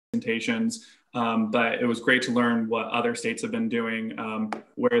presentations, but it was great to learn what other states have been doing,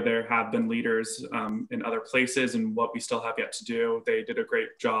 where there have been leaders in other places and what we still have yet to do. They did a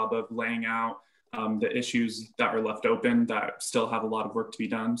great job of laying out the issues that are left open that still have a lot of work to be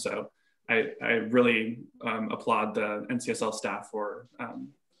done. So I really applaud the NCSL staff for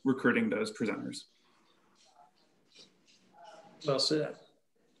recruiting those presenters. Well said.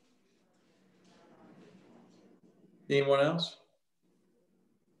 Anyone else?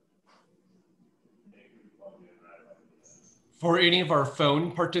 For any of our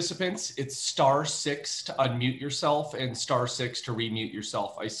phone participants, it's *6 to unmute yourself and *6 to remute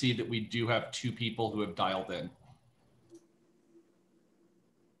yourself. I see that we do have 2 people who have dialed in.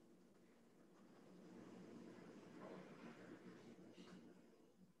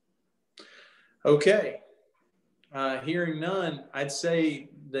 Okay. Hearing none, I'd say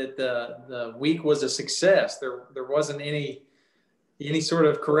that the week was a success. There wasn't any sort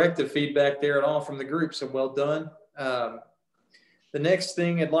of corrective feedback there at all from the group, so well done. The next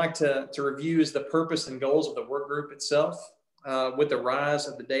thing I'd like to review is the purpose and goals of the work group itself. With the rise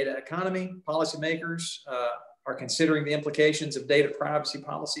of the data economy, policymakers are considering the implications of data privacy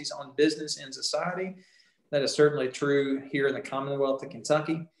policies on business and society. That is certainly true here in the Commonwealth of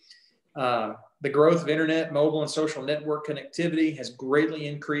Kentucky. The growth of internet, mobile, and social network connectivity has greatly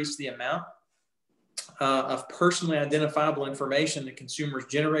increased the amount of personally identifiable information that consumers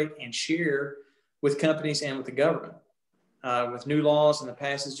generate and share with companies and with the government. With new laws and the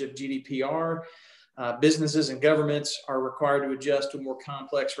passage of GDPR, businesses and governments are required to adjust to a more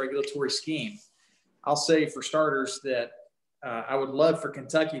complex regulatory scheme. I'll say for starters that I would love for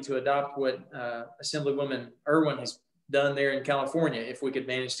Kentucky to adopt what Assemblywoman Irwin has done there in California, if we could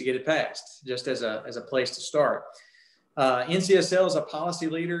manage to get it passed, just as a place to start. NCSL is a policy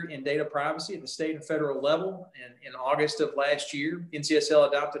leader in data privacy at the state and federal level. And in August of last year, NCSL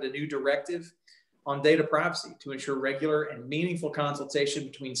adopted a new directive on data privacy to ensure regular and meaningful consultation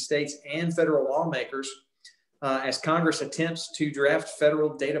between states and federal lawmakers as Congress attempts to draft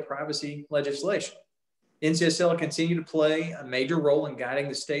federal data privacy legislation. NCSL continue to play a major role in guiding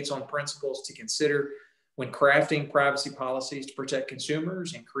the states on principles to consider when crafting privacy policies to protect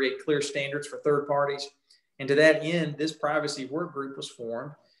consumers and create clear standards for third parties. And to that end, this privacy work group was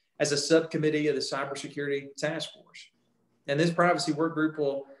formed as a subcommittee of the Cybersecurity Task Force. And this privacy work group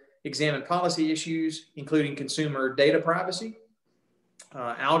will examine policy issues, including consumer data privacy,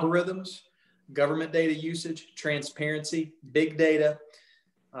 algorithms, government data usage, transparency, big data,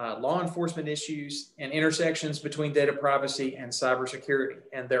 law enforcement issues, and intersections between data privacy and cybersecurity.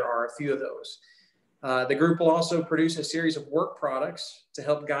 And there are a few of those. The group will also produce a series of work products to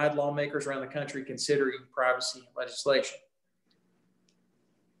help guide lawmakers around the country considering privacy legislation.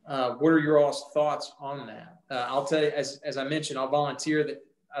 What are your all's thoughts on that? I'll tell you, as I mentioned, I'll volunteer that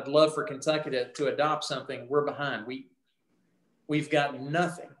I'd love for Kentucky to adopt something. We're behind. We've got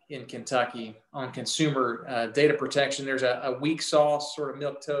nothing in Kentucky on consumer data protection. There's a weak sauce, sort of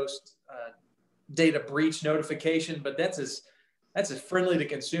milquetoast data breach notification, but that's as friendly to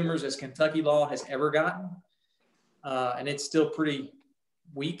consumers as Kentucky law has ever gotten. And it's still pretty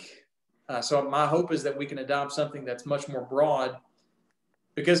weak. So my hope is that we can adopt something that's much more broad,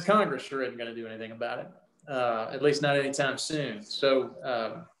 because Congress sure isn't going to do anything about it, at least not anytime soon.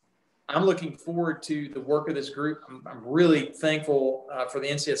 So I'm looking forward to the work of this group. I'm really thankful for the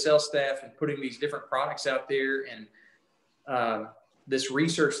NCSL staff and putting these different products out there, and this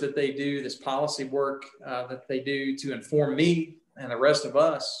research that they do, this policy work that they do to inform me and the rest of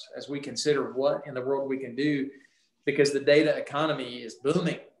us as we consider what in the world we can do, because the data economy is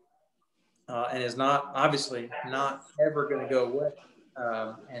booming and is obviously not ever going to go away.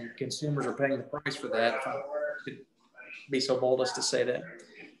 And consumers are paying the price for that, if I could be so bold as to say that,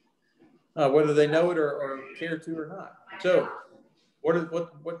 whether they know it or care to or not. So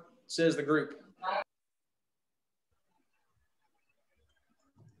what says the group?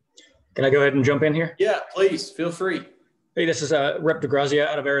 Can I go ahead and jump in here? Yeah, please, feel free. Hey, this is Rep. DeGrazia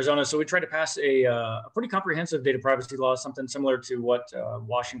out of Arizona. So we tried to pass a pretty comprehensive data privacy law, something similar to what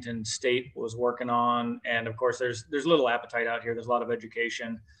Washington State was working on. And of course, there's little appetite out here. There's a lot of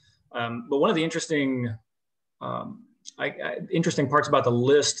education. But one of the interesting parts about the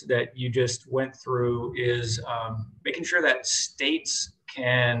list that you just went through is making sure that states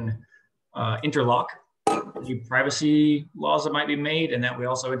can interlock the privacy laws that might be made, and that we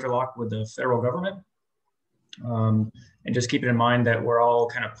also interlock with the federal government. And just keeping in mind that we're all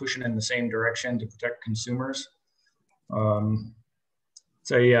kind of pushing in the same direction to protect consumers.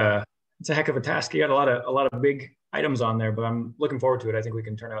 So yeah, it's a heck of a task. You got a lot of big items on there, but I'm looking forward to it. I think we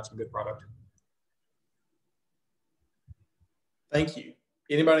can turn out some good product. Thank you.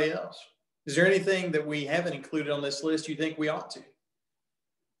 Anybody else? Is there anything that we haven't included on this list you think we ought to?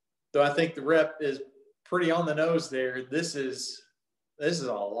 Though I think the rep is pretty on the nose there. This is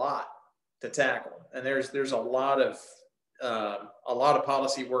a lot to tackle, and there's a lot of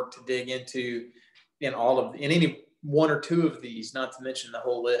policy work to dig into in any one or two of these, not to mention the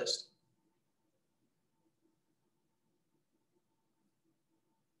whole list.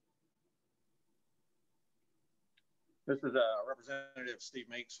 This is Representative Steve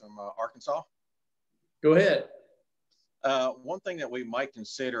Meeks from Arkansas. Go ahead. One thing that we might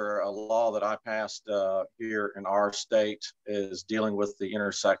consider, a law that I passed here in our state, is dealing with the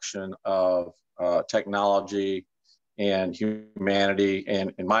intersection of technology and humanity.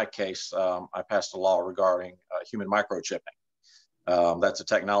 And in my case, I passed a law regarding human microchipping. That's a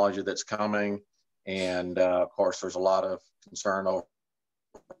technology that's coming. And of course, there's a lot of concern over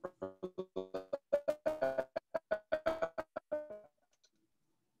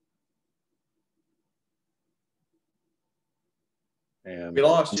and we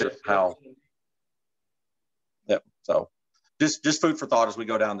lost you. How. Yep. So just food for thought as we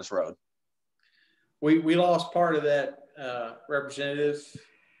go down this road. We lost part of that representative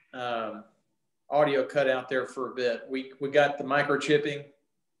audio cut out there for a bit. We got the microchipping.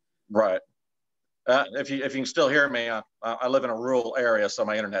 Right. If you can still hear me, I live in a rural area, so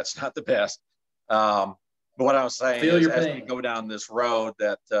my internet's not the best. But what I was saying is, as we go down this road,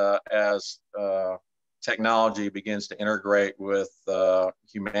 that as technology begins to integrate with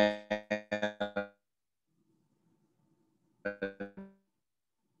humanity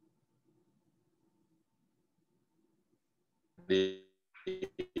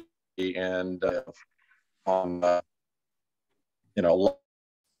and on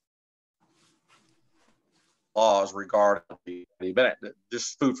laws regarding but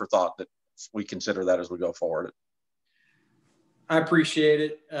just food for thought that we consider that as we go forward. I appreciate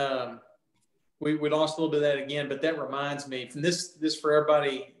it. We lost a little bit of that again, but that reminds me from this for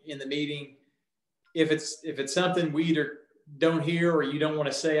everybody in the meeting. If it's something we either don't hear or you don't want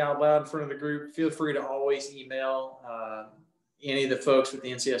to say out loud in front of the group, feel free to always email any of the folks with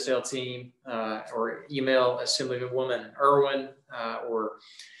the NCSL team or email Assemblywoman Irwin or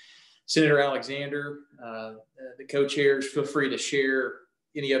Senator Alexander, the co-chairs. Feel free to share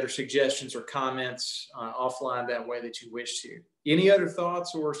any other suggestions or comments offline that way that you wish to. Any other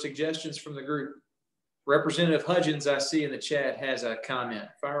thoughts or suggestions from the group? Representative Hudgens, I see in the chat, has a comment.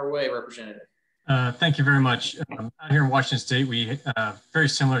 Fire away, Representative. Thank you very much. Out here in Washington State, we very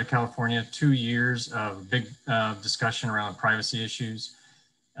similar to California, 2 years of big discussion around privacy issues.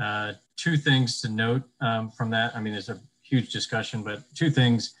 Two things to note from that. I mean, there's a huge discussion, but two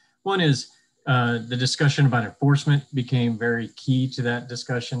things. One is the discussion about enforcement became very key to that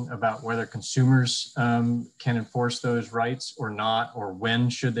discussion about whether consumers can enforce those rights or not, or when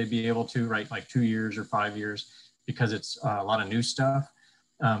should they be able to, right? Like 2 years or 5 years, because it's a lot of new stuff.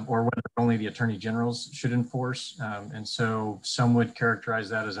 Or whether only the attorney generals should enforce. And so some would characterize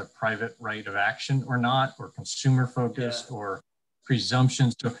that as a private right of action or not, or consumer focused, or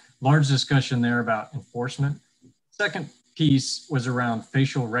presumptions. So large discussion there about enforcement. Second piece was around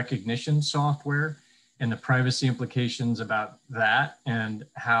facial recognition software and the privacy implications about that and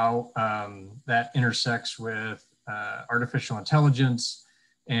how that intersects with artificial intelligence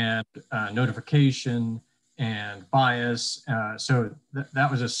and notification and bias. So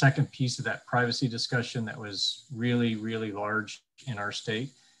that was a second piece of that privacy discussion that was really, really large in our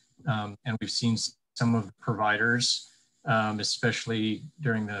state. And we've seen some of the providers, especially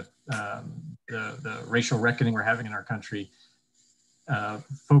during the racial reckoning we're having in our country,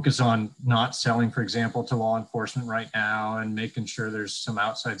 focus on not selling, for example, to law enforcement right now and making sure there's some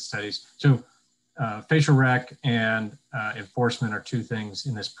outside studies. So facial rec and enforcement are two things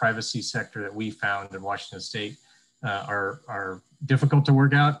in this privacy sector that we found in Washington State are difficult to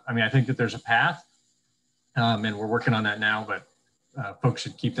work out. I mean, I think that there's a path and we're working on that now, but folks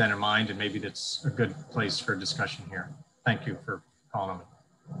should keep that in mind, and maybe that's a good place for discussion here. Thank you for calling on me.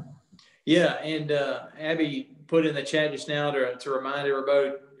 Yeah, and Abby put in the chat just now to remind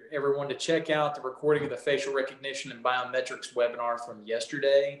everyone to check out the recording of the facial recognition and biometrics webinar from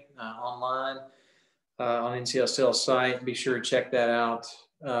yesterday online on NCSL's site. Be sure to check that out.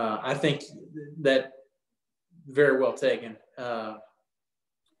 I think that very well taken,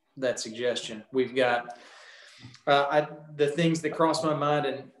 that suggestion. We've got the things that cross my mind,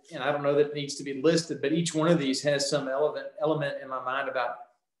 and I don't know that it needs to be listed, but each one of these has some element in my mind about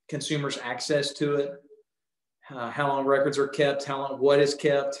consumers' access to it, how long records are kept, what is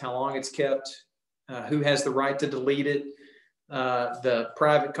kept, how long it's kept, who has the right to delete it, The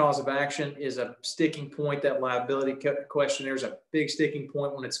private cause of action is a sticking point. That liability question, there's a big sticking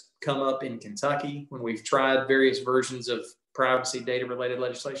point when it's come up in Kentucky, when we've tried various versions of privacy data related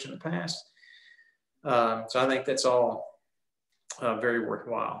legislation in the past. So I think that's all very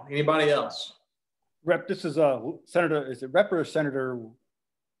worthwhile. Anybody else? Rep, this is Senator, is it Rep or Senator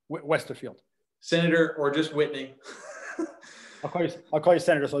Westerfield? Senator or just Whitney? I'll call you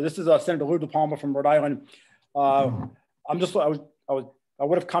Senator. So this is Senator Lou DePalma from Rhode Island. I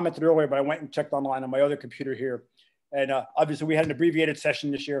would have commented earlier, but I went and checked online on my other computer here. And obviously we had an abbreviated session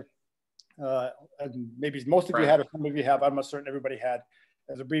this year. And maybe most of you had, or some of you have, I'm not certain everybody had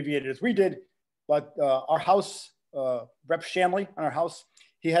as abbreviated as we did. But our House, Rep Shanley on our House,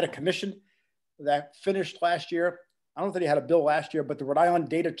 he had a commission that finished last year. I don't know that he had a bill last year, but the Rhode Island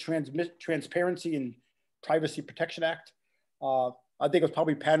Data Transparency and Privacy Protection Act. I think it was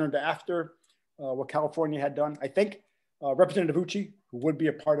probably patterned after what California had done. I think Representative Ucci, who would be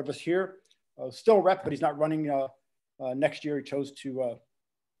a part of us here, still rep, but he's not running next year. He chose to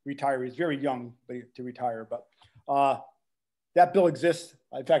retire. He's very young to retire, but that bill exists.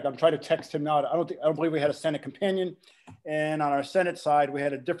 In fact, I'm trying to text him now. I don't believe we had a Senate companion, and on our Senate side, we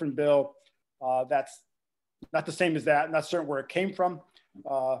had a different bill that's not the same as that. I'm not certain where it came from.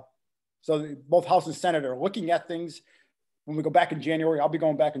 So both House and Senate are looking at things. When we go back in January, I'll be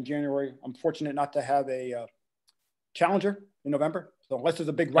going back in January. I'm fortunate not to have a challenger in November. So unless there's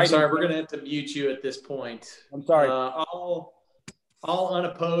a big writing. I'm sorry, we're going to have to mute you at this point. I'm sorry. All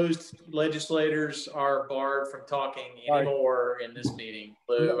unopposed legislators are barred from talking anymore in this meeting.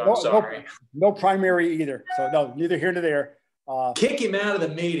 Lou, I'm sorry. No primary either. So no, neither here nor there. Kick him out of the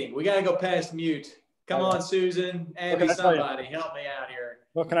meeting. We got to go past mute. Come on, Susan, Abby, somebody help me out here.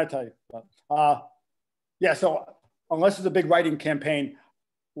 What can I tell you? Yeah, so unless it's a big writing campaign,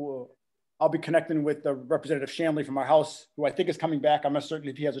 I'll be connecting with the Representative Shanley from our House, who I think is coming back. I'm not certain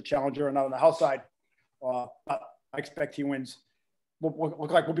if he has a challenger or not on the House side. I expect he wins. We'll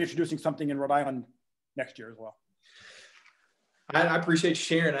look like we'll be introducing something in Rhode Island next year as well. I appreciate you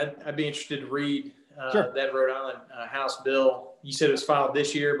sharing. I'd be interested to read that Rhode Island House bill. You said it was filed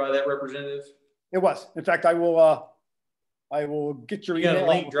this year by that representative? It was. In fact, I will get your email. You got a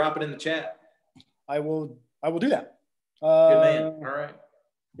link, drop it in the chat. I will do that. Good man. All right.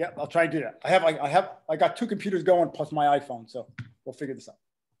 Yeah, I'll try to do that. I got 2 computers going plus my iPhone, so we'll figure this out.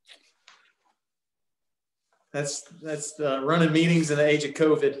 That's running meetings in the age of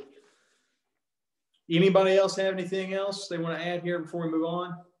COVID. Anybody else have anything else they want to add here before we move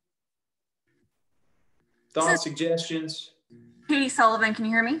on? Thoughts, suggestions? Katie Sullivan, can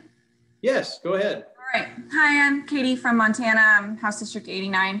you hear me? Yes, go ahead. All right. Hi, I'm Katie from Montana. I'm House District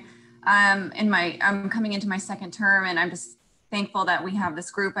 89. I'm coming into my second term, and I'm just thankful that we have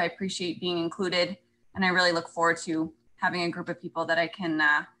this group. I appreciate being included, and I really look forward to having a group of people that I can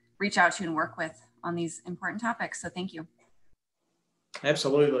reach out to and work with on these important topics. So thank you.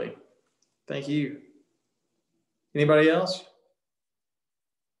 Absolutely. Thank you. Anybody else?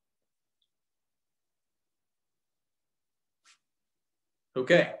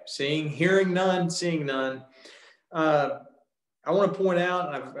 Okay, hearing none, seeing none. I want to point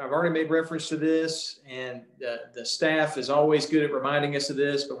out, I've already made reference to this, and the staff is always good at reminding us of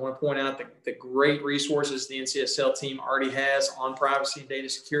this, but I want to point out the great resources the NCSL team already has on privacy and data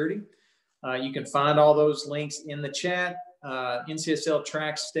security. You can find all those links in the chat. NCSL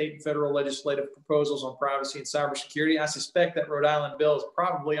tracks state and federal legislative proposals on privacy and cybersecurity. I suspect that Rhode Island bill is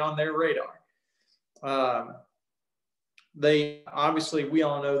probably on their radar. They obviously, we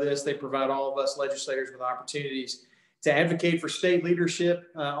all know this, they provide all of us legislators with opportunities to advocate for state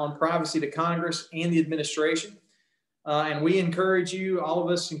leadership on privacy to Congress and the administration. And we encourage you, all of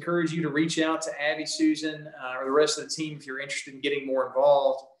us encourage you to reach out to Abby, Susan, or the rest of the team if you're interested in getting more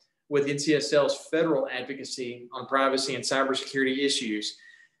involved with NCSL's federal advocacy on privacy and cybersecurity issues.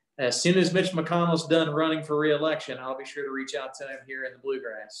 As soon as Mitch McConnell's done running for re-election, I'll be sure to reach out to him here in the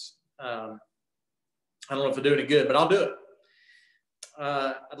Bluegrass. I don't know if I'll do any good, but I'll do it.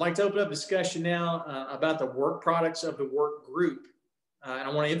 I'd like to open up discussion now about the work products of the work group. And I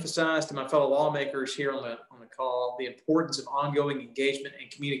want to emphasize to my fellow lawmakers here on the call the importance of ongoing engagement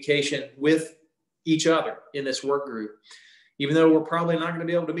and communication with each other in this work group. Even though we're probably not going to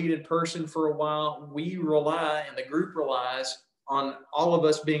be able to meet in person for a while, we rely, and the group relies, on all of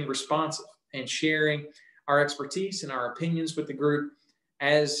us being responsive and sharing our expertise and our opinions with the group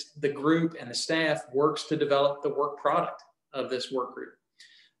as the group and the staff works to develop the work product of this work group.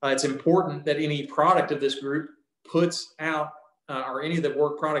 It's important that any product of this group puts out, or any of the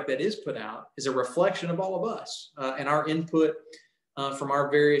work product that is put out, is a reflection of all of us and our input from our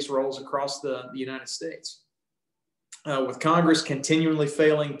various roles across the United States. With Congress continually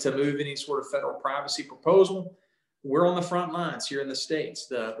failing to move any sort of federal privacy proposal, we're on the front lines here in the states,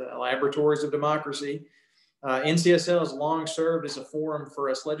 the laboratories of democracy. NCSL has long served as a forum for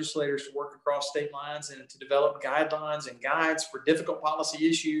us legislators to work across state lines and to develop guidelines and guides for difficult policy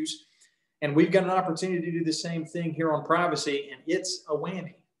issues. And we've got an opportunity to do the same thing here on privacy, and it's a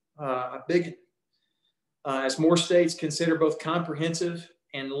whammy, a big. As more states consider both comprehensive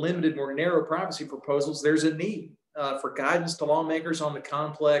and limited, more narrow privacy proposals, there's a need for guidance to lawmakers on the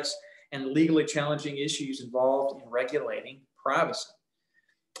complex and legally challenging issues involved in regulating privacy.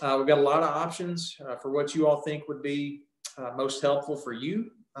 We've got a lot of options for what you all think would be most helpful for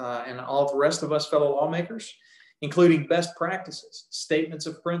you and all the rest of us fellow lawmakers, including best practices, statements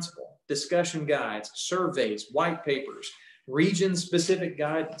of principle, discussion guides, surveys, white papers, region-specific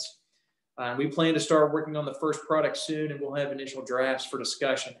guidance. We plan to start working on the first product soon, and we'll have initial drafts for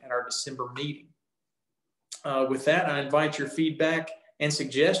discussion at our December meeting. With that, I invite your feedback and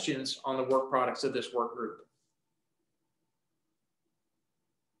suggestions on the work products of this work group.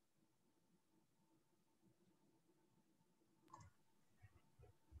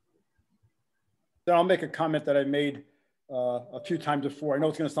 Then I'll make a comment that I made a few times before. I know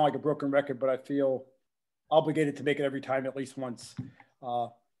it's going to sound like a broken record, but I feel obligated to make it every time at least once.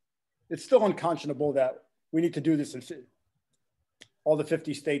 It's still unconscionable that we need to do this in all the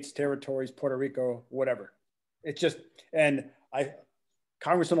 50 states, territories, Puerto Rico, whatever. It's just, and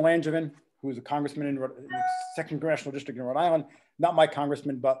Congressman Langevin, who is a congressman in the 2nd Congressional District in Rhode Island, not my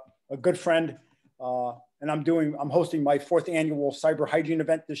congressman, but a good friend. And I'm hosting my 4th annual cyber hygiene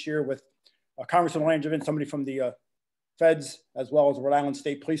event this year with Congressman Langevin, somebody from the feds, as well as the Rhode Island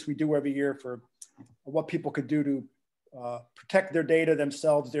State Police. We do every year for what people could do to protect their data,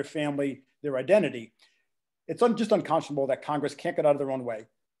 themselves, their family, their identity. It's just unconscionable that Congress can't get out of their own way.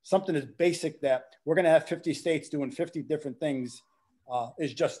 Something as basic that we're going to have 50 states doing 50 different things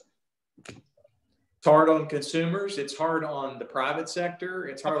is just. It's hard on consumers. It's hard on the private sector.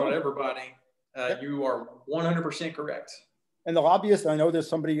 It's hard on everybody. You are 100% correct. And the lobbyists, I know there's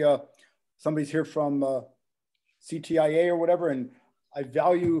somebody's here from CTIA or whatever, and I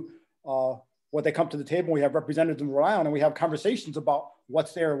value what they come to the table. We have representatives in Rhode Island, and we have conversations about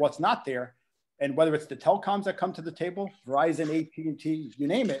what's there and what's not there. And whether it's the telecoms that come to the table, Verizon, AT&T, you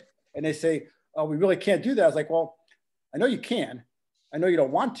name it, and they say, oh, we really can't do that. I was like, well, I know you can. I know you don't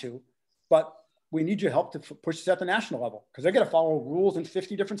want to, but we need your help to push this at the national level, because they're going to follow rules in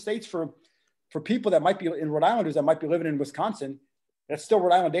 50 different states for people that might be in Rhode Islanders that might be living in Wisconsin. That's still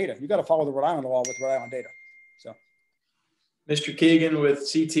Rhode Island data. You got to follow the Rhode Island law with Rhode Island data. So, Mr. Keegan with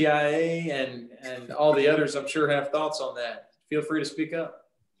CTIA and all the others, I'm sure have thoughts on that. Feel free to speak up.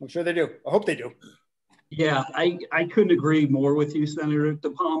 I'm sure they do. I hope they do. Yeah, I couldn't agree more with you, Senator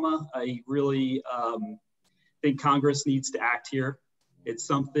DePalma. I really think Congress needs to act here. It's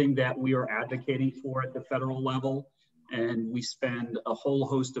something that we are advocating for at the federal level, and we spend a whole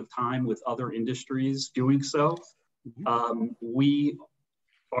host of time with other industries doing so. We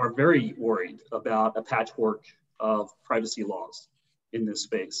are very worried about a patchwork of privacy laws in this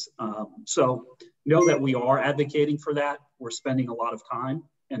space. So know that we are advocating for that. We're spending a lot of time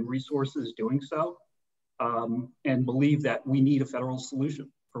and resources doing so, and believe that we need a federal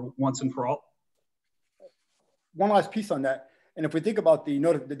solution for once and for all. One last piece on that. And if we think about the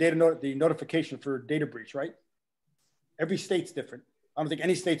notification for data breach, right? Every state's different. I don't think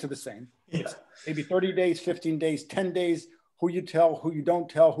any states are the same. Yeah. Maybe 30 days, 15 days, 10 days, who you tell, who you don't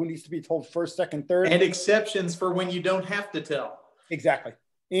tell, who needs to be told first, second, third. And exceptions for when you don't have to tell. Exactly.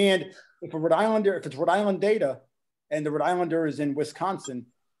 And if it's Rhode Island data and the Rhode Islander is in Wisconsin,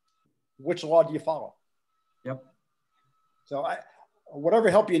 which law do you follow? Yep. So whatever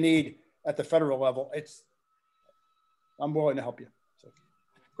help you need at the federal level, I'm willing to help you. So.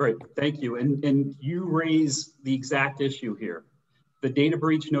 Great, thank you. And you raise the exact issue here. The data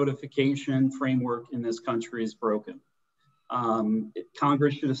breach notification framework in this country is broken.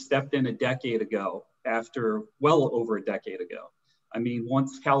 Congress should have stepped in a decade ago, well over a decade ago. I mean,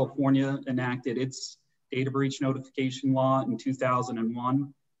 once California enacted its data breach notification law in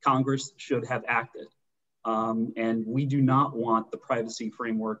 2001, Congress should have acted. And we do not want the privacy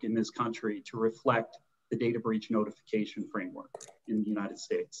framework in this country to reflect the data breach notification framework in the United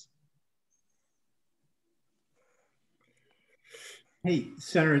States. Hey,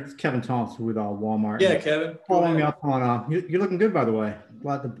 Senator, it's Kevin Thompson with Walmart. Yeah, Kevin. Following up on, you're looking good, by the way.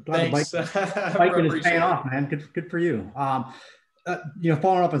 Glad the biking is paying off, man. Good for you.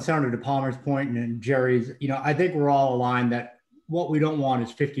 Following up on Senator DePalmer's point and Jerry's, I think we're all aligned that what we don't want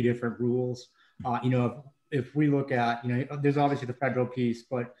is 50 different rules. If we look at, there's obviously the federal piece,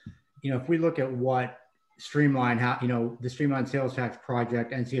 but, if we look at what streamline how, the streamlined sales tax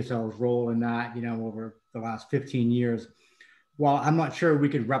project, NCSL's role in that, over the last 15 years. While I'm not sure we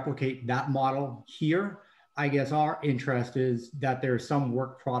could replicate that model here, I guess our interest is that there's some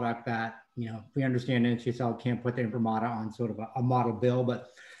work product that, we understand NCSL can't put the imprimatur on sort of a model bill, but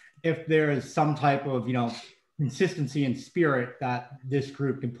if there is some type of, consistency and spirit that this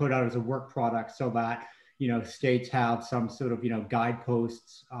group can put out as a work product so that, states have some sort of,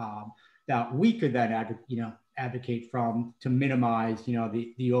 guideposts that we could then advocate from to minimize,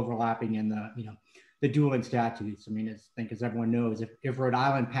 the overlapping and the dueling statutes. I mean, I think as everyone knows, if Rhode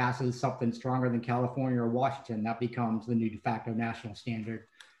Island passes something stronger than California or Washington, that becomes the new de facto national standard,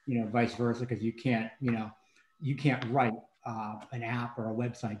 vice versa, because you can't write an app or a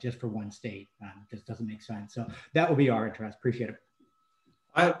website just for one state. It just doesn't make sense. So that will be our interest. Appreciate it.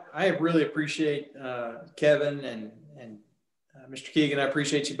 I really appreciate Kevin and Mr. Keegan. I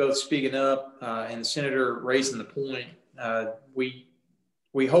appreciate you both speaking up and the Senator raising the point.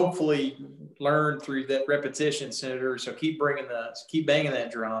 We hopefully learn through that repetition, Senator. So keep banging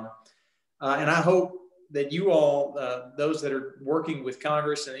that drum. And I hope that you all, those that are working with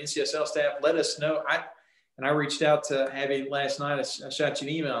Congress and NCSL staff, let us know. I reached out to Abby last night. I shot you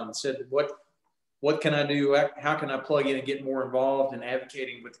an email and said, what can I do? How can I plug in and get more involved in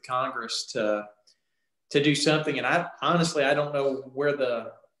advocating with Congress to do something? And I honestly don't know where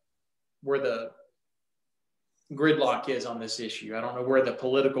the gridlock is on this issue. I don't know where the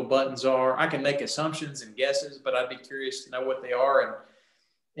political buttons are. I can make assumptions and guesses, but I'd be curious to know what they are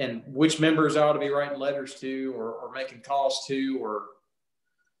and which members I ought to be writing letters to or making calls to or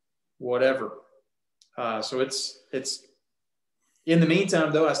whatever. So it's in the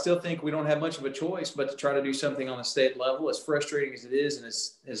meantime, though, I still think we don't have much of a choice but to try to do something on the state level, as frustrating as it is and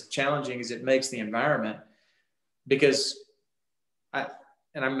as challenging as it makes the environment. Because I'm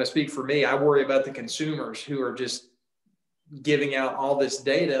going to speak for me, I worry about the consumers who are just giving out all this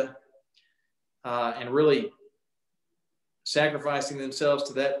data and really sacrificing themselves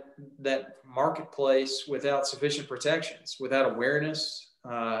to that marketplace without sufficient protections, without awareness,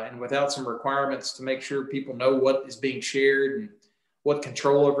 and without some requirements to make sure people know what is being shared and what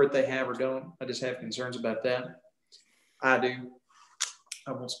control over it they have or don't. I just have concerns about that. I do.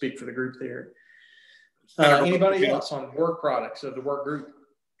 I won't speak for the group there. Anybody else on work products of the work group?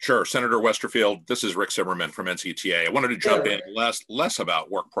 Sure. Senator Westerfield, this is Rick Zimmerman from NCTA. I wanted to jump in less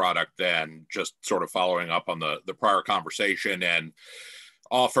about work product than just sort of following up on the prior conversation and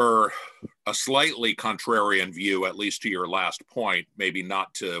offer a slightly contrarian view, at least to your last point, maybe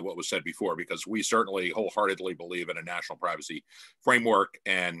not to what was said before, because we certainly wholeheartedly believe in a national privacy framework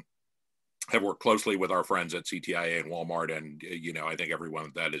and have worked closely with our friends at CTIA and Walmart and, I think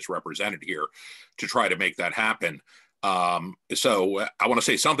everyone that is represented here to try to make that happen. So I want to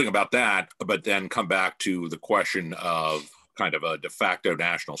say something about that, but then come back to the question of kind of a de facto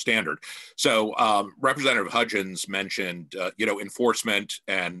national standard. So Representative Hudgens mentioned, enforcement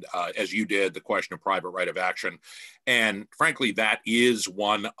and as you did, the question of private right of action. And frankly, that is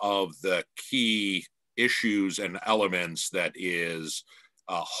one of the key issues and elements that is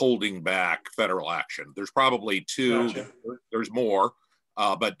holding back federal action. There's probably two, gotcha. There's more,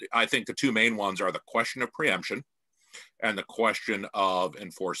 but I think the two main ones are the question of preemption and the question of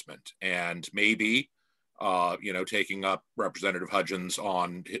enforcement. And maybe taking up Representative Hudgens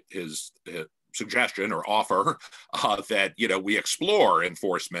on his suggestion or offer that, we explore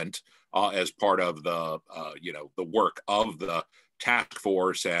enforcement as part of the work of the task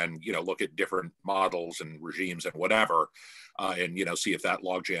force and, look at different models and regimes and whatever, and, see if that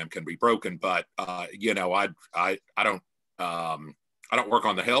logjam can be broken. But, I don't work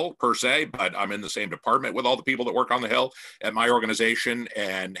on the Hill per se, but I'm in the same department with all the people that work on the Hill at my organization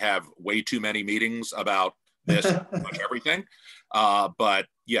and have way too many meetings about this, much everything. But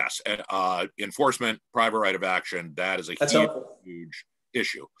yes, enforcement, private right of action, that is a huge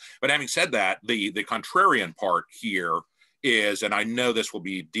issue. But having said that, the contrarian part here is, and I know this will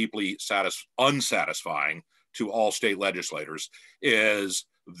be deeply unsatisfying to all state legislators, is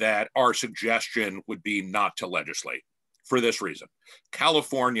that our suggestion would be not to legislate. For this reason,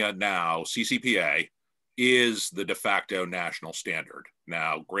 California now, CCPA, is the de facto national standard.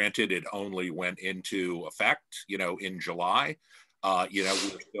 Now, granted, it only went into effect, in July. We're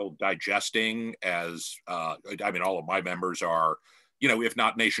still digesting as, all of my members are, if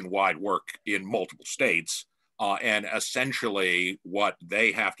not nationwide, work in multiple states. And essentially what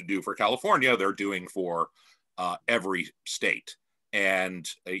they have to do for California, they're doing for every state. And,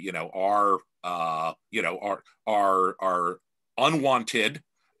 our unwanted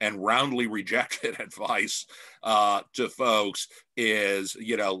and roundly rejected advice to folks is,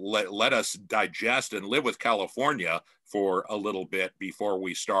 let us digest and live with California for a little bit before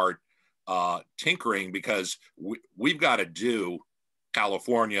we start tinkering, because we've got to do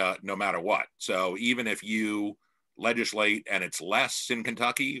California no matter what. So even if you legislate and it's less in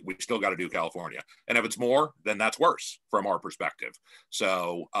Kentucky, we still got to do California. And if it's more, then that's worse from our perspective.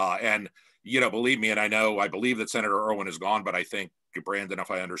 So, and, believe me, and I believe that Senator Irwin is gone, but I think Brandon,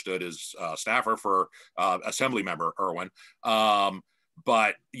 if I understood, is staffer for Assemblymember Irwin.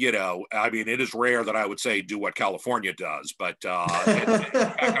 But, it is rare that I would say do what California does, but in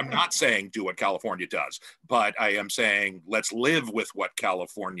fact, I'm not saying do what California does, but I am saying let's live with what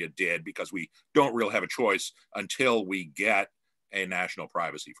California did, because we don't really have a choice until we get a national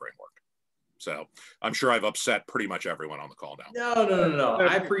privacy framework. So I'm sure I've upset pretty much everyone on the call now. No.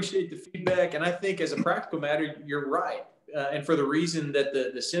 I appreciate the feedback. And I think as a practical matter, you're right. And for the reason that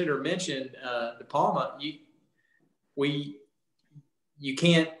the senator mentioned, De Palma, you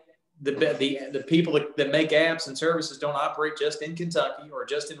can't, the people that make apps and services don't operate just in Kentucky or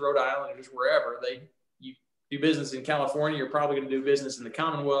just in Rhode Island or just wherever. You do business in California, you're probably going to do business in the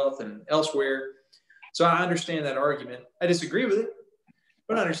Commonwealth and elsewhere. So I understand that argument. I disagree with it,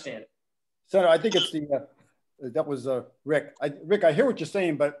 but I understand it. Senator, I think it's that was Rick. Rick, I hear what you're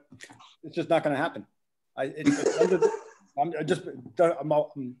saying, but it's just not going to happen. I'm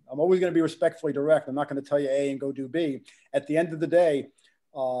always going to be respectfully direct. I'm not going to tell you A and go do B. At the end of the day,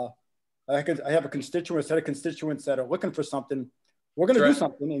 I have a set of constituents that are looking for something. We're going to do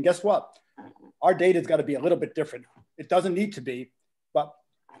something, and guess what? Our data's got to be a little bit different. It doesn't need to be, but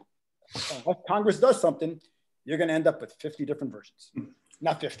if Congress does something, you're going to end up with 50 different versions.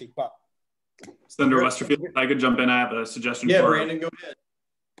 Not 50, but. Senator Westerfield, I could jump in. I have a suggestion. Yeah, Brandon, go ahead.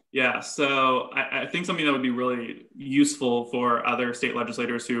 Yeah, so I think something that would be really useful for other state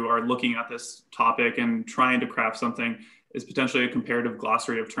legislators who are looking at this topic and trying to craft something is potentially a comparative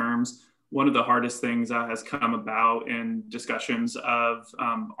glossary of terms. One of the hardest things that has come about in discussions of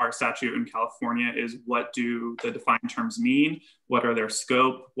our statute in California is, what do the defined terms mean? What are their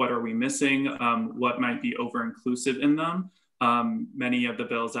scope? What are we missing? What might be over-inclusive in them? Many of the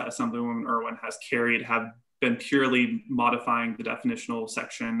bills that Assemblywoman Irwin has carried have been purely modifying the definitional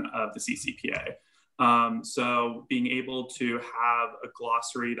section of the CCPA. So being able to have a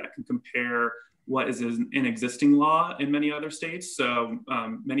glossary that can compare what is in existing law in many other states. So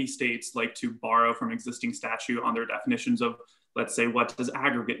many states like to borrow from existing statute on their definitions of, let's say, what does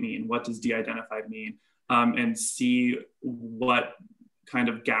aggregate mean? What does de-identified mean? And see what kind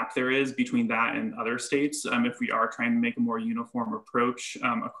of gap there is between that and other states, if we are trying to make a more uniform approach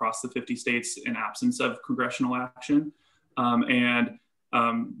across the 50 states in absence of congressional action.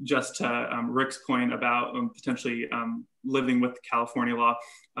 Just to Rick's point about potentially living with California law,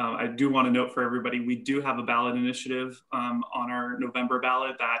 I do want to note for everybody, we do have a ballot initiative on our November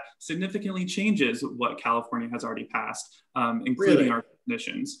ballot that significantly changes what California has already passed, including our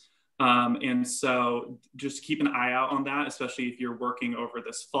definitions. And so just keep an eye out on that, especially if you're working over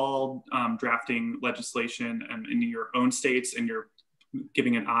this fall, drafting legislation in your own states and you're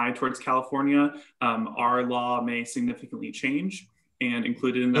giving an eye towards California. Our law may significantly change and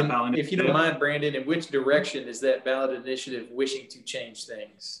included in that ballot initiative. If you don't mind, Brandon, in which direction is that ballot initiative wishing to change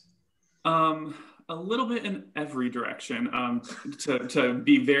things? A little bit in every direction, to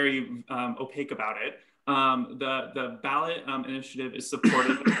be very opaque about it. The ballot initiative is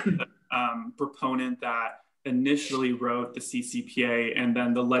supported by the proponent that initially wrote the CCPA, and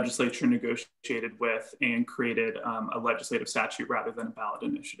then the legislature negotiated with and created a legislative statute rather than a ballot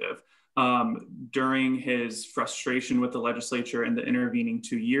initiative. During his frustration with the legislature in the intervening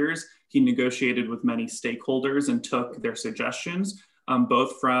 2 years, he negotiated with many stakeholders and took their suggestions,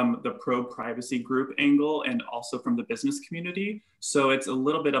 both from the pro-privacy group angle and also from the business community. So it's a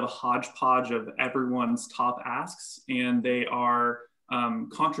little bit of a hodgepodge of everyone's top asks, and they are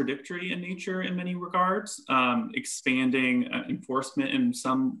contradictory in nature in many regards, expanding enforcement in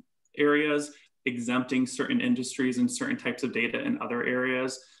some areas, exempting certain industries and certain types of data in other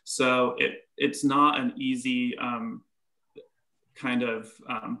areas. So it's not an easy kind of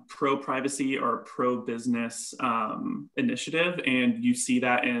pro-privacy or pro-business initiative. And you see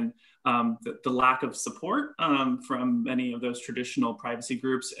that in the lack of support from many of those traditional privacy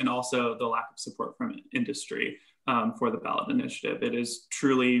groups, and also the lack of support from industry for the ballot initiative. It is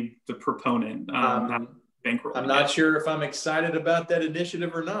truly the proponent that bankroll. I'm not sure if I'm excited about that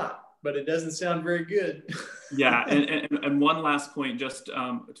initiative or not. but it doesn't sound very good. Yeah, and one last point, just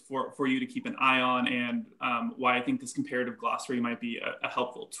for you to keep an eye on, and why I think this comparative glossary might be a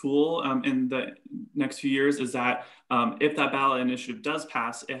helpful tool in the next few years, is that if that ballot initiative does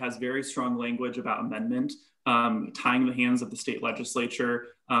pass, it has very strong language about amendment, tying the hands of the state legislature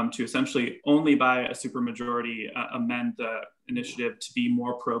to essentially only by a supermajority amend the initiative to be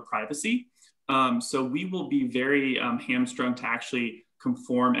more pro-privacy. So we will be very hamstrung to actually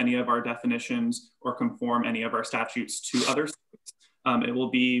conform any of our definitions or conform any of our statutes to other states. It will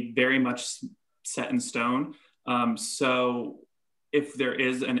be very much set in stone. So if there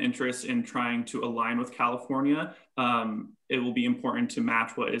is an interest in trying to align with California, it will be important to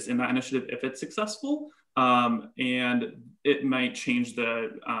match what is in that initiative if it's successful. And it might change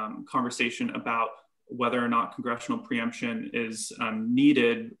the conversation about whether or not congressional preemption is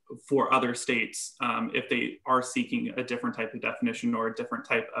needed for other states if they are seeking a different type of definition or a different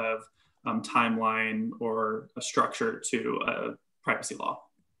type of timeline or a structure to a privacy law.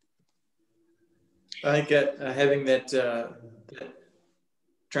 I think that having that,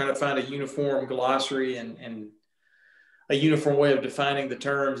 trying to find a uniform glossary and a uniform way of defining the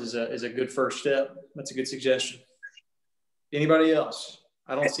terms is a good first step. That's a good suggestion. Anybody else?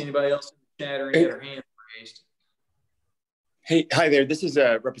 I don't see anybody else chattering yet or hands raised. Hey, hi there. This is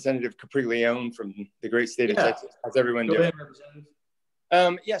Representative Capri-Leone from the great state of Texas. How's everyone doing? Go ahead,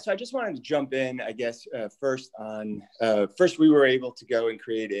 Representative. Yeah, so I just wanted to jump in, I guess, first we were able to go and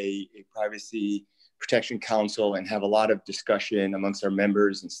create a privacy protection council and have a lot of discussion amongst our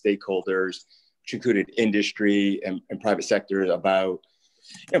members and stakeholders, which included industry and private sector about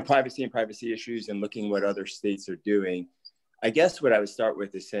privacy and privacy issues and looking what other states are doing. I guess what I would start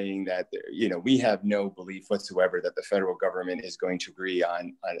with is saying that, we have no belief whatsoever that the federal government is going to agree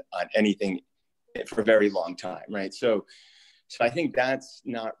on anything for a very long time, right? So I think that's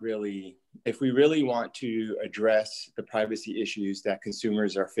not really, if we really want to address the privacy issues that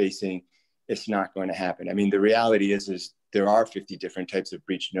consumers are facing, it's not going to happen. I mean, the reality is there are 50 different types of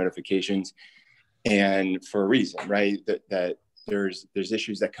breach notifications, and for a reason, right? That there's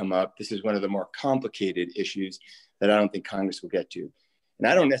issues that come up. This is one of the more complicated issues that I don't think Congress will get to. And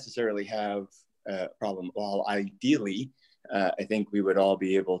I don't necessarily have a problem. Well, ideally, I think we would all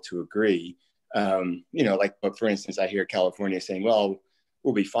be able to agree. But for instance, I hear California saying, well,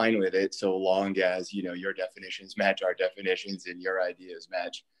 we'll be fine with it so long as, your definitions match our definitions and your ideas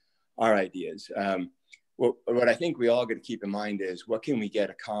match our ideas. What I think we all got to keep in mind is what can we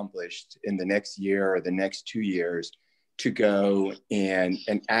get accomplished in the next year or the next 2 years to go and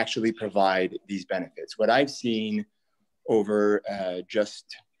actually provide these benefits. What I've seen over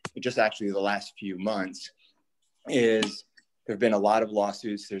just actually the last few months is there have been a lot of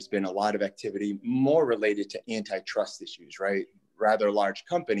lawsuits. There's been a lot of activity more related to antitrust issues, right? Rather large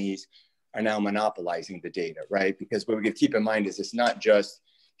companies are now monopolizing the data, right? Because what we can keep in mind is it's not just,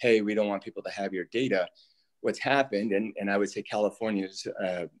 hey, we don't want people to have your data. What's happened, and I would say California's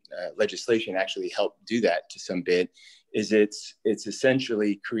legislation actually helped do that to some bit, is it's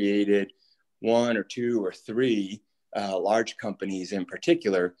essentially created 1 or 2 or 3 large companies in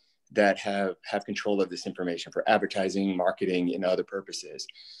particular that have control of this information for advertising, marketing, and other purposes.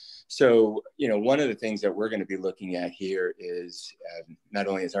 So, one of the things that we're going to be looking at here is not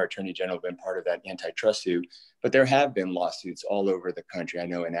only has our Attorney General been part of that antitrust suit, but there have been lawsuits all over the country. I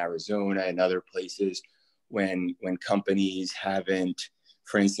know in Arizona and other places when companies haven't,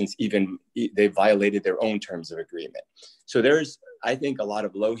 for instance, they violated their own terms of agreement. So there's, I think, a lot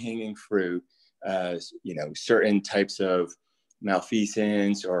of low-hanging fruit, certain types of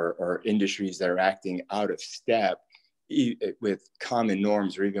malfeasance or industries that are acting out of step with common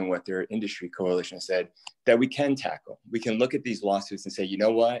norms or even what their industry coalition said that we can tackle. We can look at these lawsuits and say, you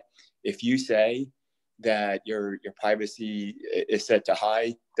know what, if you say that your privacy is set to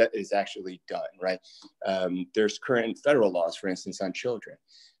high, that is actually done, right? There's current federal laws, for instance, on children.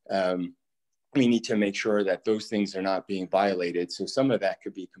 We need to make sure that those things are not being violated. So some of that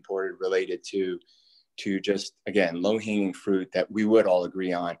could be comported related to just, again, low-hanging fruit that we would all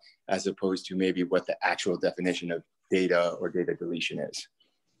agree on, as opposed to maybe what the actual definition of data or data deletion is.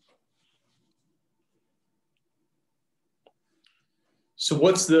 So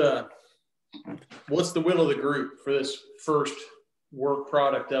what's the will of the group for this first work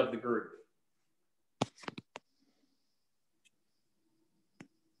product of the group?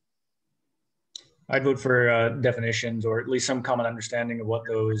 I'd vote for definitions, or at least some common understanding of what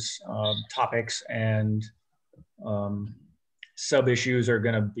those topics and sub-issues are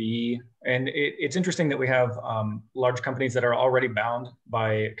going to be. And it's interesting that we have large companies that are already bound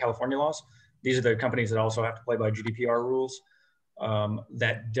by California laws. These are the companies that also have to play by GDPR rules.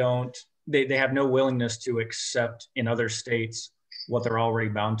 that they have no willingness to accept in other states what they're already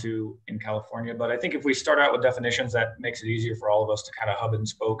bound to in California. But I think if we start out with definitions, that makes it easier for all of us to kind of hub and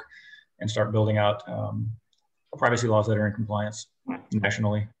spoke and start building out privacy laws that are in compliance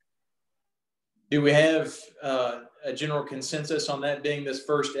nationally. Do we have a general consensus on that being this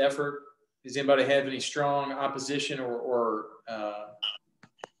first effort? Does anybody have any strong opposition or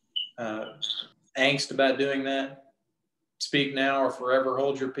angst about doing that? Speak now or forever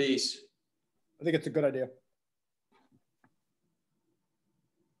hold your peace. I think it's a good idea.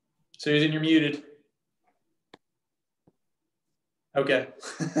 Susan, you're muted. Okay.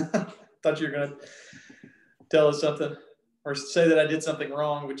 Thought you were going to tell us something or say that I did something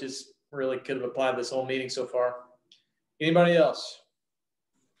wrong, which is really could have applied this whole meeting so far. Anybody else?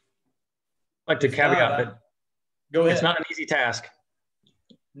 I'd like to caveat that go ahead. It's not an easy task.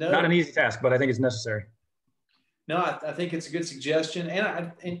 No, not an easy task, but I think it's necessary. No, I think it's a good suggestion,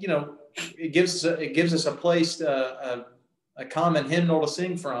 and you know, it gives us a place, a common hymnal to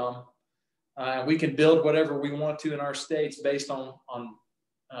sing from. We can build whatever we want to in our states based on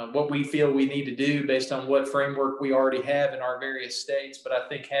what we feel we need to do, based on what framework we already have in our various states. But I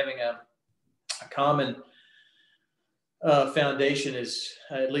think having a common foundation is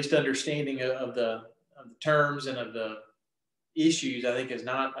at least understanding of the terms and of the issues, I think is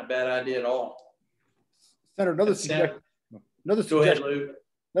not a bad idea at all. Senator, another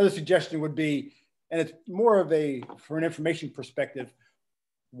suggestion would be, and it's more of for an information perspective,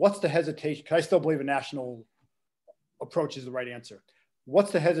 what's the hesitation? Because I still believe a national approach is the right answer.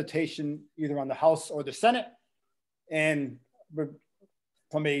 What's the hesitation either on the House or the Senate? And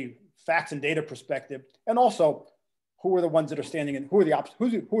from a facts and data perspective, and also who are the ones that are standing in, who are the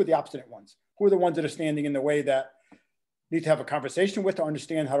obstinate ones? Who are the ones that are standing in the way that need to have a conversation with to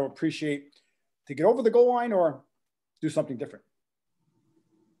understand how to appreciate to get over the goal line or do something different?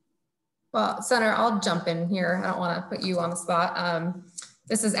 Well, Senator, I'll jump in here. I don't want to put you on the spot.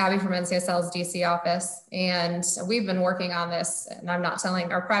 This is Abby from NCSL's DC office, and we've been working on this, and I'm not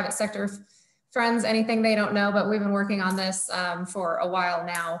telling our private sector friends anything they don't know, but we've been working on this for a while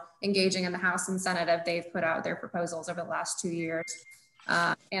now, engaging in the House and Senate as they've put out their proposals over the last 2 years.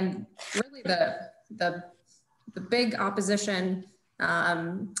 And really the big opposition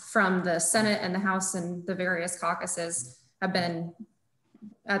from the Senate and the House and the various caucuses have been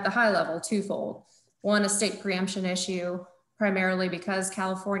at the high level twofold. One, a state preemption issue, primarily because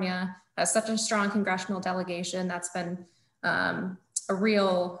California has such a strong congressional delegation. That's been a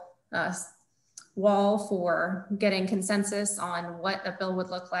real wall for getting consensus on what a bill would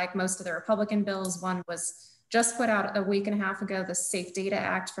look like. Most of the Republican bills, one was just put out a week and a half ago, the Safe Data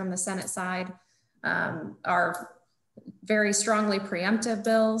Act from the Senate side, are very strongly preemptive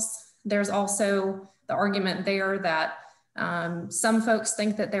bills. There's also the argument there that some folks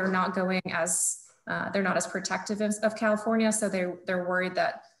think that they're not going as they're not as protective of California, so they're worried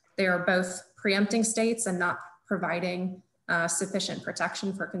that they are both preempting states and not providing sufficient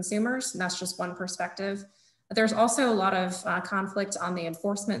protection for consumers. And that's just one perspective. There's also a lot of conflict on the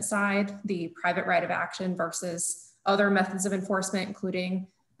enforcement side, the private right of action versus other methods of enforcement, including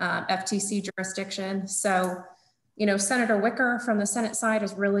FTC jurisdiction. So, you know, Senator Wicker from the Senate side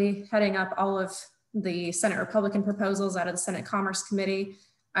is really heading up all of the Senate Republican proposals out of the Senate Commerce Committee.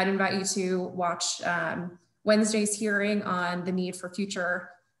 I'd invite you to watch Wednesday's hearing on the need for future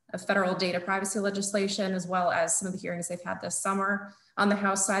federal data privacy legislation, as well as some of the hearings they've had this summer. On the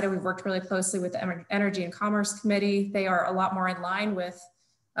House side, we've worked really closely with the Energy and Commerce Committee. They are a lot more in line with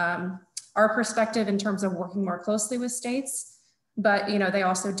our perspective in terms of working more closely with states, but you know, they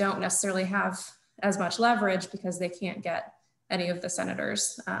also don't necessarily have as much leverage because they can't get any of the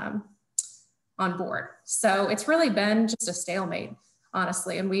senators on board. So it's really been just a stalemate,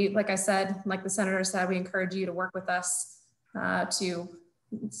 honestly. And we, like I said, like the senator said, we encourage you to work with us to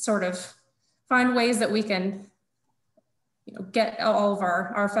sort of find ways that we can, you know, get all of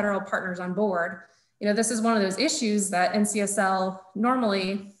our federal partners on board. You know, this is one of those issues that NCSL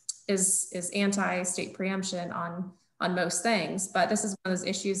normally is anti-state preemption on most things, but this is one of those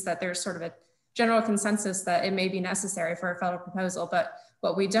issues that there's sort of a general consensus that it may be necessary for a federal proposal. But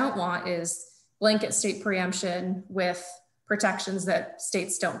what we don't want is blanket state preemption with protections that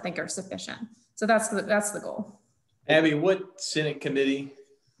states don't think are sufficient. So that's the goal. Abby, what Senate committee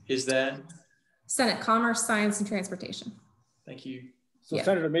is that? Senate Commerce, Science, and Transportation. Thank you. So yeah.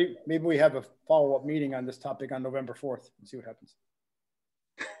 Senator, maybe we have a follow-up meeting on this topic on November 4th and see what happens.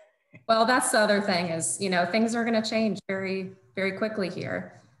 Well, that's the other thing is, you know, things are going to change very, very quickly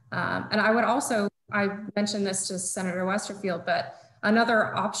here. And I would also, I mentioned this to Senator Westerfield, but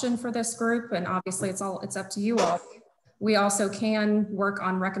another option for this group, and obviously it's up to you all, We also can work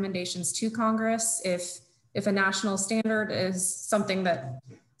on recommendations to Congress. If a national standard is something that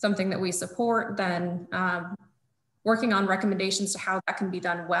we support, then working on recommendations to how that can be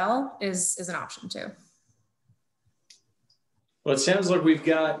done well is an option too. Well, it sounds like we've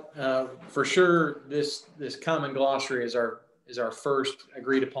got for sure this common glossary is our first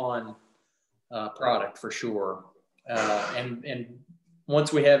agreed upon product for sure, and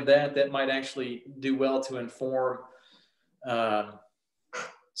once we have that might actually do well to inform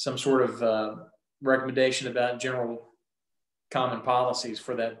some sort of recommendation about general common policies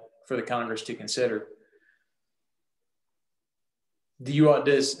for the Congress to consider.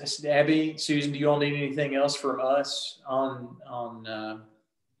 Does Abby, Susan, do you all need anything else from us on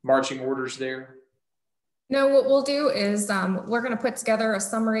marching orders there? No, what we'll do is we're going to put together a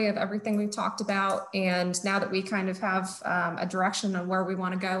summary of everything we've talked about. And now that we kind of have a direction on where we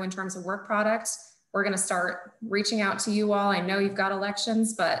want to go in terms of work products, we're going to start reaching out to you all. I know you've got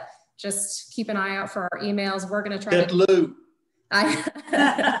elections, but just keep an eye out for our emails. We're going to try to Lou.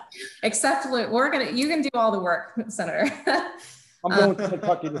 Except Lou. You can do all the work, Senator. I'm going to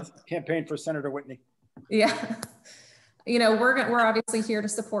Kentucky to campaign for Senator Whitney. Yeah. You know, we're obviously here to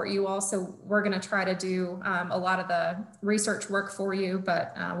support you all. So we're going to try to do a lot of the research work for you,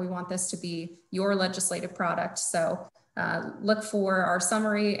 but we want this to be your legislative product. So look for our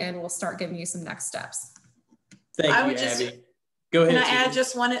summary and we'll start giving you some next steps. Thank you, Abby. Go ahead. Can I add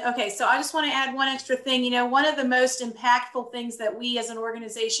just one? Okay, so I just want to add one extra thing. You know, one of the most impactful things that we as an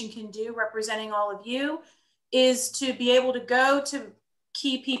organization can do representing all of you is to be able to go to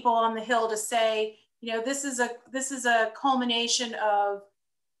key people on the Hill to say, you know, this is a culmination of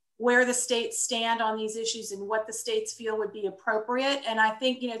where the states stand on these issues and what the states feel would be appropriate. And I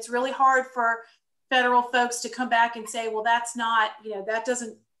think, you know, it's really hard for federal folks to come back and say, well, that's not, you know, that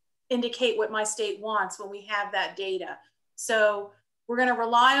doesn't indicate what my state wants when we have that data. So we're going to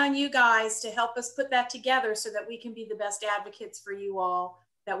rely on you guys to help us put that together so that we can be the best advocates for you all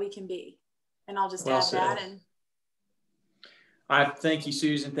that we can be. And I'll just add that. And I thank you,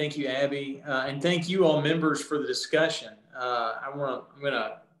 Susan. Thank you, Abby. And thank you all members for the discussion. I'm going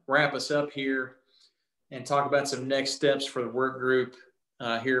to wrap us up here and talk about some next steps for the work group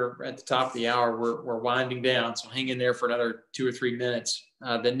here at the top of the hour. We're winding down, so hang in there for another 2 or 3 minutes.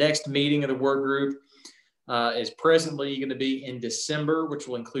 The next meeting of the work group is presently going to be in December, which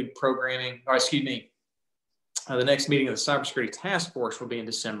will include programming, the next meeting of the Cybersecurity Task Force will be in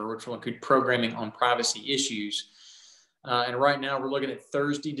December, which will include programming on privacy issues. And right now we're looking at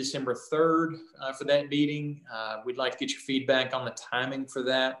Thursday, December 3rd for that meeting. We'd like to get your feedback on the timing for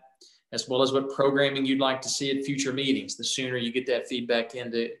that, as well as what programming you'd like to see at future meetings. The sooner you get that feedback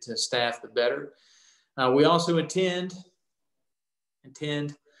into staff, the better. We also intend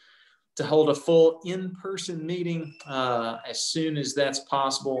to hold a full in-person meeting as soon as that's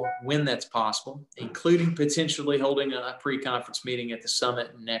possible, when that's possible, including potentially holding a pre-conference meeting at the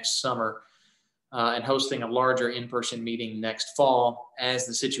summit next summer and hosting a larger in-person meeting next fall as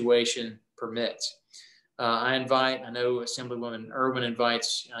the situation permits. I know Assemblywoman Irwin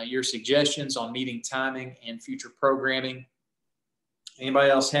invites your suggestions on meeting timing and future programming. Anybody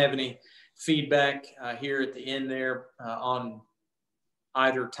else have any feedback here at the end there on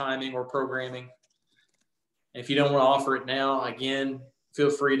either timing or programming? And if you don't want to offer it now, again, feel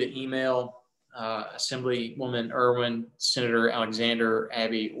free to email Assemblywoman Irwin, Senator Alexander,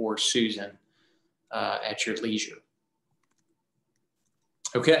 Abby, or Susan at your leisure.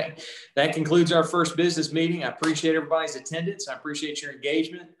 Okay, that concludes our first business meeting. I appreciate everybody's attendance. I appreciate your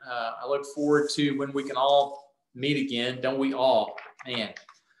engagement. I look forward to when we can all meet again. Don't we all? Man,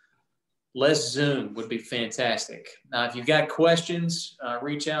 less Zoom would be fantastic. If you've got questions,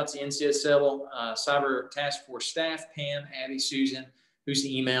 reach out to NCSL Cyber Task Force staff, Pam, Abby, Susan, whose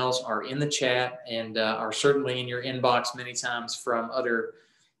emails are in the chat and are certainly in your inbox many times from other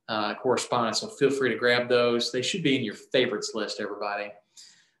correspondence. So feel free to grab those. They should be in your favorites list, everybody.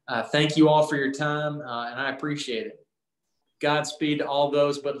 Thank you all for your time, and I appreciate it. Godspeed to all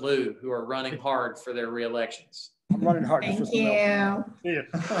those but Lou who are running hard for their re-elections. I'm running hard. Thank you. See you.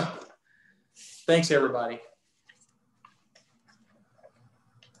 Thanks, everybody.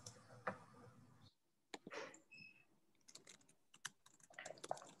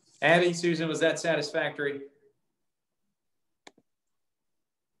 Abby, Susan, was that satisfactory?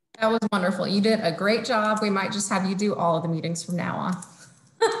 That was wonderful. You did a great job. We might just have you do all of the meetings from now on.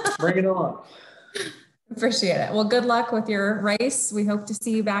 Bring it on. Appreciate it. Well, good luck with your race. We hope to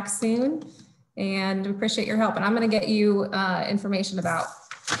see you back soon and we appreciate your help. And I'm going to get you information about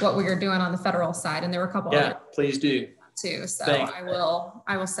what we are doing on the federal side. And there were a couple other please do too. So Thanks. I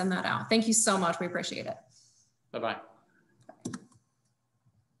will send that out. Thank you so much. We appreciate it. Bye-bye.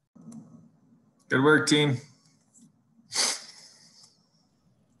 Good work, team.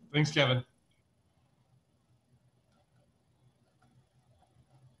 Thanks, Kevin.